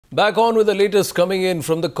Back on with the latest coming in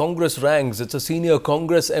from the Congress ranks. It's a senior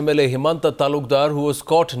Congress MLA, Himanta Talukdar, who was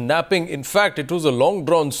caught napping. In fact, it was a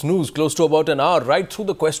long-drawn snooze, close to about an hour, right through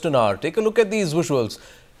the question hour. Take a look at these visuals.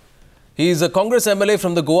 He is a Congress MLA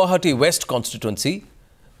from the Guwahati West constituency,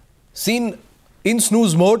 seen in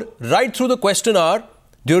snooze mode right through the question hour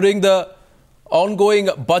during the ongoing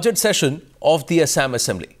budget session of the Assam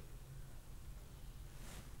Assembly.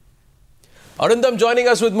 Arindam joining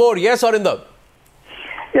us with more. Yes, Arindam.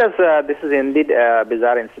 Yes, this is indeed a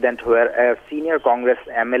bizarre incident where a senior Congress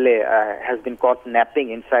MLA has been caught napping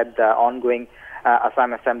inside the ongoing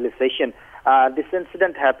Assam Assembly session. This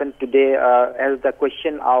incident happened today as the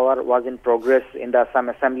question hour was in progress in the Assam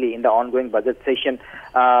Assembly in the ongoing budget session.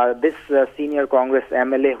 This senior Congress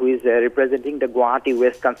MLA, who is representing the Guwahati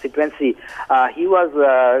West constituency, he was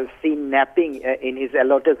seen napping in his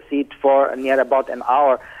allotted seat for near about an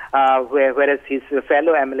hour, whereas his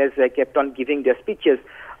fellow MLAs kept on giving their speeches.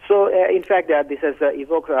 So, in fact, this has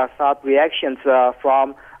evoked sharp reactions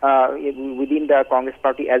from within the Congress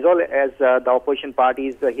party as well as the opposition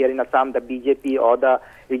parties here in Assam, the BJP or the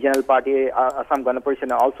regional party Assam Gana Parishad,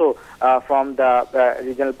 and also from the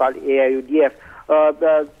regional party AIUDF.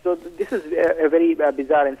 So this is a very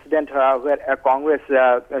bizarre incident where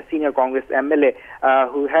a senior Congress MLA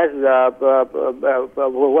who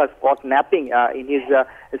was caught napping in his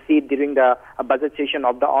seat during the budget session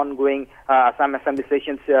of the ongoing Assam Assembly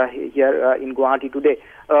sessions here in Guwahati today.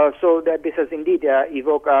 So that this has indeed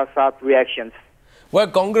evoked sharp reactions. Well,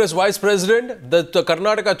 Congress Vice President, the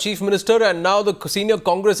Karnataka Chief Minister, and now the senior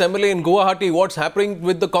Congress MLA in Guwahati. What's happening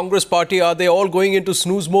with the Congress party? Are they all going into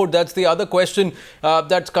snooze mode? That's the other question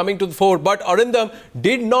that's coming to the fore. But Arindam,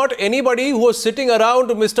 did not anybody who was sitting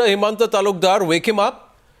around Mr. Himanta Talukdar wake him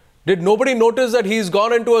up? Did nobody notice that he's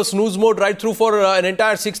gone into a snooze mode right through for an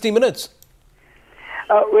entire 60 minutes?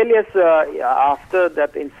 Well, yes, after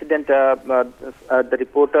that incident, the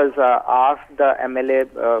reporters asked the MLA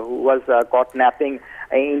who was caught napping.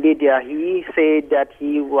 Indeed, he said that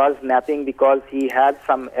he was napping because he had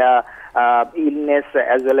some illness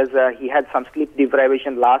as well as he had some sleep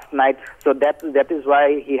deprivation last night. So that is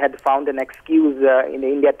why he had found an excuse in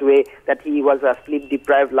India Today that he was sleep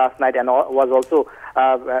deprived last night and was also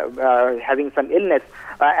having some illness.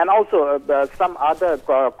 And also some other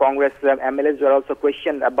Congress MLAs were also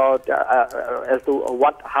questioned about as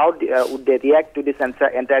to how would they react to this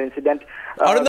entire incident.